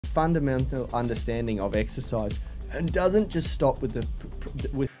fundamental understanding of exercise and doesn't just stop with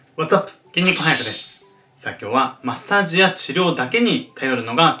What's up? 筋肉翻訳です。さあ今日はマッサージや治療だけに頼る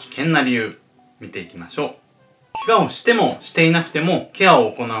のが危険な理由見ていきましょう。怪我をしてもしていなくてもケア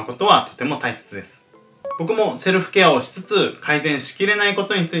を行うことはとても大切です。僕もセルフケアをしつつ改善しきれないこ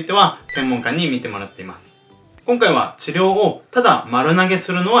とについては専門家に見てもらっています。今回は治療をただ丸投げ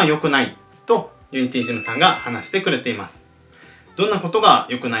するのは良くないとユニティジムさんが話してくれています。どんなことが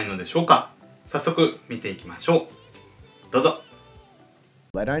良くないのでしょうか。早速見ていきましょう。どうぞ。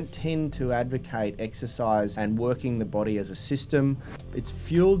They don't tend to advocate exercise and working the body as a system. It's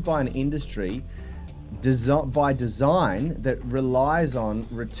fueled by an industry by design that relies on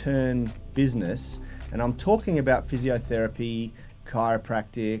return business. And I'm talking about physiotherapy,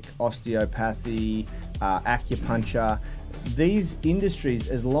 chiropractic, osteopathy, acupuncture. These industries,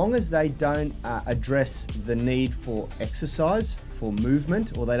 as long as they don't address the need for exercise, for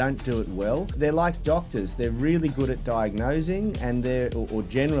movement, or they don't do it well, they're like doctors. They're really good at diagnosing, and or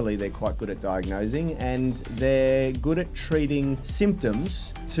generally they're quite good at diagnosing, and they're good at treating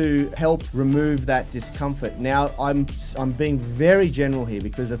symptoms to help remove that discomfort. Now, I'm being very general here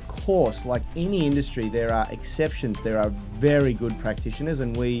because, of course, like any industry, there are exceptions. There are very good practitioners,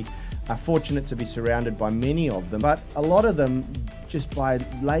 and we are fortunate to be surrounded by many of them, but a lot of them, just by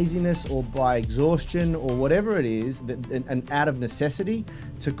laziness or by exhaustion or whatever it is, and out of necessity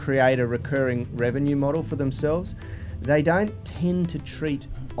to create a recurring revenue model for themselves, they don't tend to treat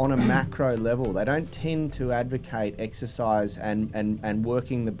on a macro level. They don't tend to advocate exercise and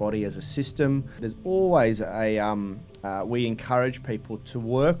working the body as a system. There's always we encourage people to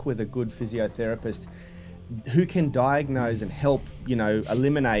work with a good physiotherapist who can diagnose and help,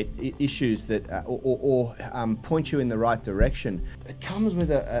 eliminate issues that or point you in the right direction. It comes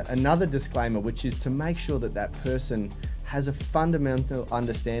with another disclaimer, which is to make sure that that person has a fundamental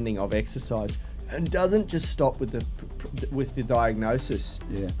understanding of exercise and doesn't just stop with the diagnosis.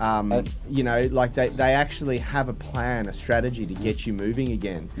 Yeah. Like they actually have a plan, a strategy to get you moving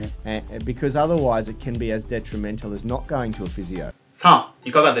again. Yeah. Because otherwise it can be as detrimental as not going to a physio. さあ、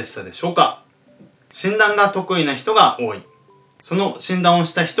いかがでしたでしょうか。診断が得意な人が多い。その診断を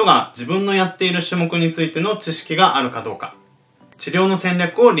した人が自分のやっている種目についての知識があるかどうか。治療の戦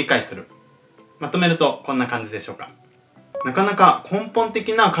略を理解する。まとめるとこんな感じでしょうか。なかなか根本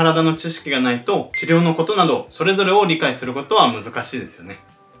的な体の知識がないと治療のことなどそれぞれを理解することは難しいですよね。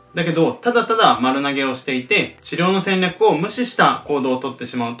だけどただただ丸投げをしていて治療の戦略を無視した行動をとって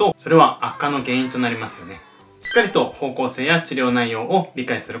しまうとそれは悪化の原因となりますよね。しっかりと方向性や治療内容を理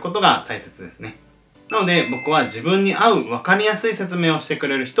解することが大切ですね。なので僕は自分に合う分かりやすい説明をしてく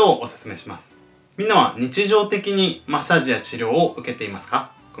れる人をお勧めします。みんなは日常的にマッサージや治療を受けています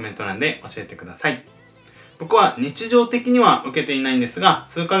か？コメント欄で教えてください。僕は日常的には受けていないんですが、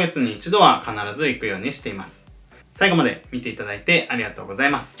数ヶ月に一度は必ず行くようにしています。最後まで見ていただいてありがとうござ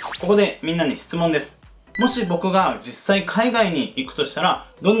います。ここでみんなに質問です。もし僕が実際海外に行くとしたら、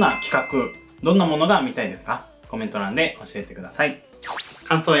どんな企画、どんなものが見たいですか？コメント欄で教えてください。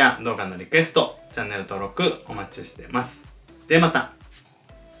感想や動画のリクエスト、チャンネル登録お待ちしています。ではまた。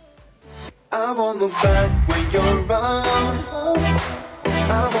I won't look back when you're around.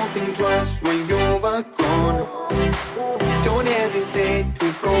 I won't think twice when you're gone. Don't hesitate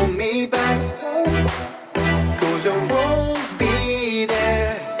to call me back. 'Cause you're